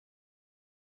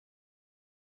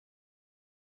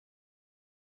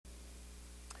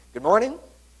Good morning.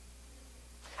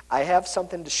 I have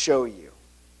something to show you.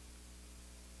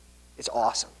 It's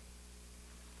awesome.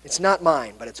 It's not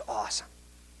mine, but it's awesome.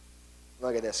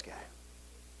 Look at this guy.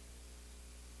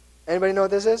 Anybody know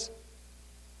what this is?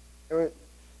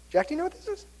 Jack, do you know what this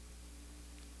is?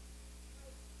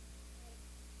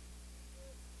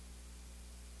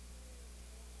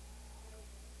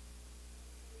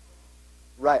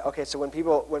 Right. Okay. So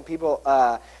when people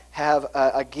have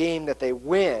a game that they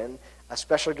win, a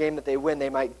special game that they win, they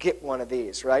might get one of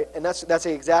these, right? And that's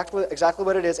exactly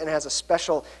what it is, and it has a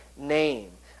special name.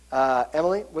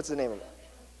 Emily, what's the name of it?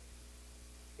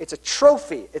 It's a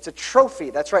trophy. It's a trophy.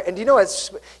 That's right. And do you know?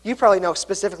 You probably know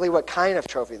specifically what kind of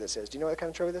trophy this is. Do you know what kind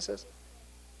of trophy this is?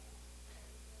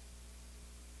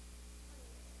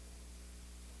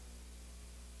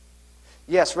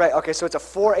 Yes, right. Okay, so it's a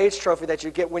 4-H trophy that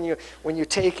you get when you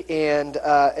take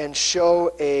and show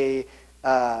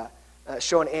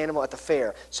show an animal at the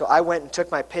fair. So I went and took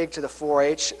my pig to the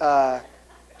 4-H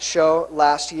show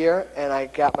last year, and I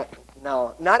got my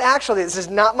no, not actually. This is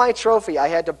not my trophy. I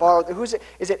had to borrow. Who's it?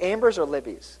 Is it Amber's or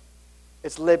Libby's?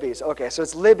 It's Libby's. Okay, so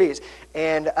it's Libby's,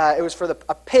 and it was for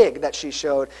a pig that she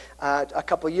showed a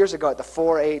couple years ago at the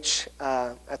 4-H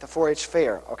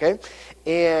fair. Okay,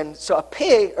 and so a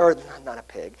pig, or not a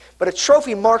pig, but a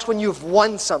trophy marks when you've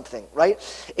won something, right?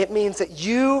 It means that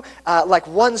you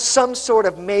won some sort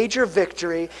of major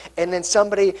victory, and then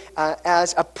somebody,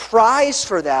 as a prize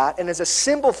for that and as a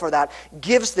symbol for that,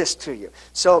 gives this to you.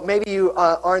 So maybe you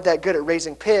aren't that good at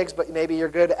raising pigs, but maybe you're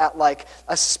good at like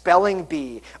a spelling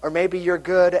bee, or maybe you're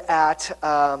good at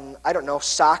I don't know,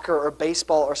 soccer or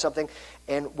baseball or something.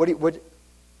 And what do you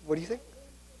think?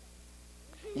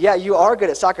 Yeah, you are good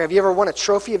at soccer. Have you ever won a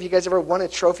trophy? Have you guys ever won a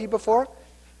trophy before?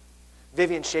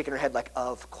 Vivian's shaking her head like,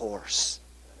 of course.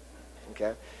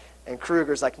 Okay, and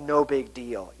Kruger's like, no big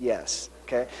deal. Yes.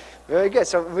 Okay, very good.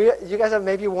 So you guys have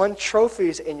maybe won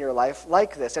trophies in your life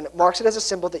like this, and it marks it as a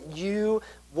symbol that you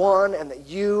won and that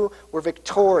you were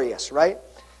victorious, right?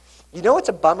 You know what's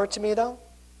a bummer to me though?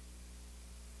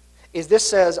 Is this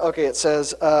says, okay, it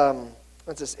says,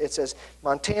 what's this? It says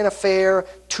Montana Fair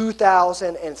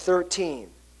 2013.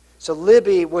 So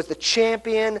Libby was the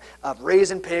champion of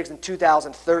raising pigs in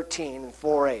 2013 in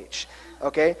 4-H.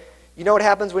 Okay? You know what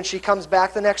happens when she comes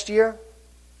back the next year?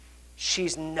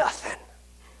 She's nothing.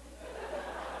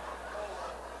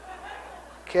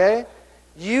 Okay?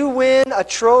 You win a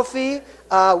trophy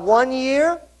 1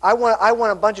 year. I won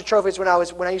a bunch of trophies when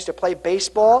I used to play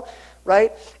baseball.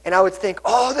 Right? And I would think,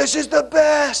 oh, this is the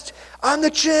best. I'm the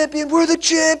champion. We're the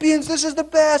champions. This is the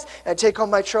best. And I'd take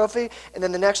home my trophy. And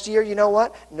then the next year, you know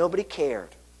what? Nobody cared.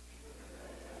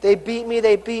 They beat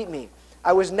me.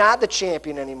 I was not the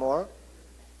champion anymore.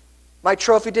 My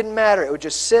trophy didn't matter. It would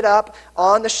just sit up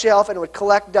on the shelf and it would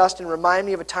collect dust and remind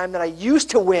me of a time that I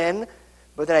used to win,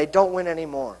 but that I don't win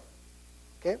anymore.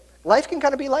 Okay? Life can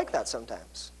kind of be like that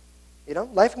sometimes. You know?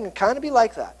 Life can kind of be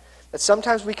like that. That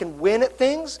sometimes we can win at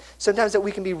things, sometimes that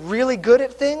we can be really good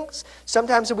at things,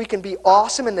 sometimes that we can be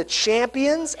awesome and the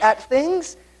champions at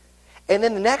things, and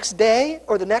then the next day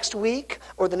or the next week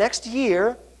or the next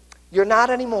year, you're not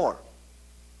anymore,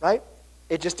 right?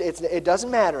 It doesn't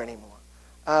matter anymore.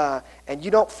 And you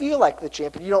don't feel like the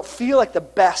champion, you don't feel like the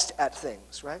best at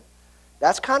things, right?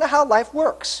 That's kind of how life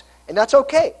works, and that's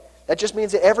okay. That just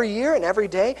means that every year and every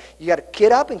day, you got to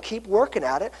get up and keep working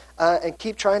at it and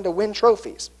keep trying to win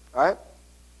trophies. All right?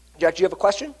 Jack, do you have a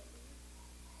question?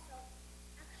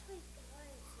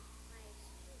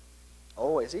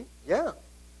 Oh, is he? Yeah.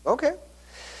 Okay.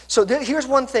 So here's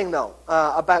one thing, though,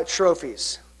 about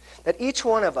trophies. That each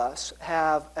one of us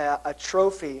have a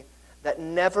trophy that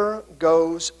never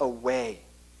goes away.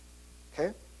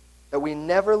 Okay? That we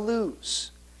never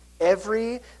lose.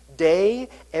 Every day,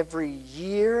 every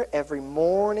year, every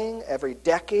morning, every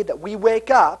decade that we wake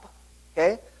up,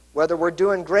 okay? Whether we're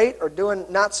doing great or doing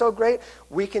not so great,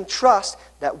 we can trust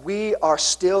that we are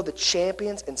still the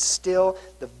champions and still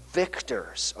the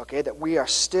victors, okay? That we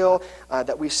still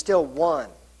won,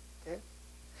 okay?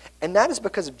 And that is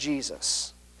because of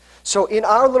Jesus. So in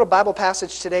our little Bible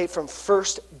passage today from 1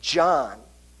 John,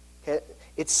 okay,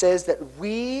 it says that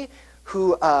we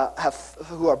who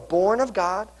are born of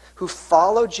God, who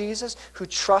follow Jesus, who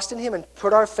trust in Him and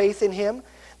put our faith in Him,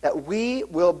 that we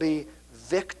will be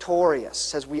victorious. It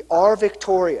says we are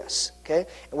victorious, okay?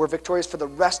 And we're victorious for the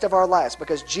rest of our lives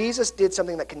because Jesus did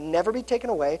something that can never be taken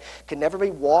away, can never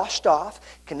be washed off,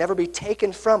 can never be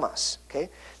taken from us, okay?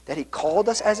 That He called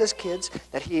us as His kids,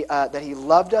 that He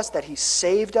loved us, that He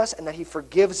saved us, and that He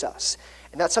forgives us.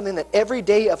 And that's something that every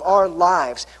day of our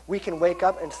lives we can wake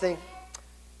up and think,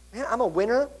 man, I'm a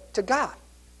winner to God.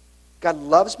 God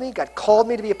loves me. God called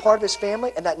me to be a part of his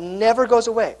family, and that never goes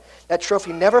away. That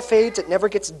trophy never fades. It never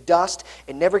gets dust.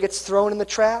 It never gets thrown in the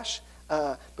trash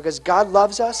because God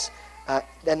loves us,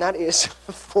 and that is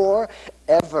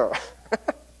forever.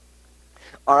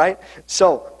 All right?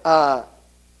 So,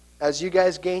 as you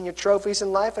guys gain your trophies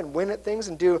in life and win at things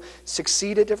and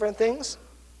succeed at different things,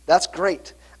 that's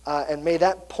great. And may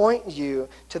that point you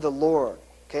to the Lord,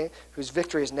 okay, whose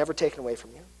victory is never taken away from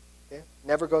you. Okay?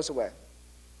 Never goes away.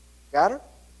 Got her?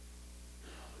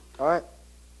 All right.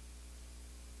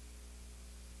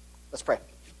 Let's pray.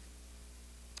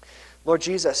 Lord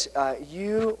Jesus,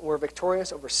 you were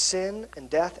victorious over sin and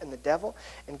death and the devil.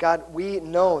 And God, we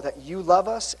know that you love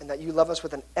us and that you love us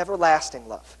with an everlasting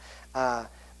love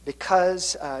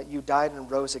because you died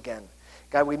and rose again.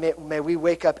 God, may we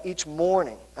wake up each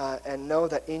morning and know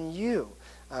that in you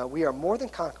we are more than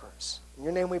conquerors. In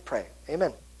your name we pray.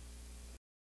 Amen.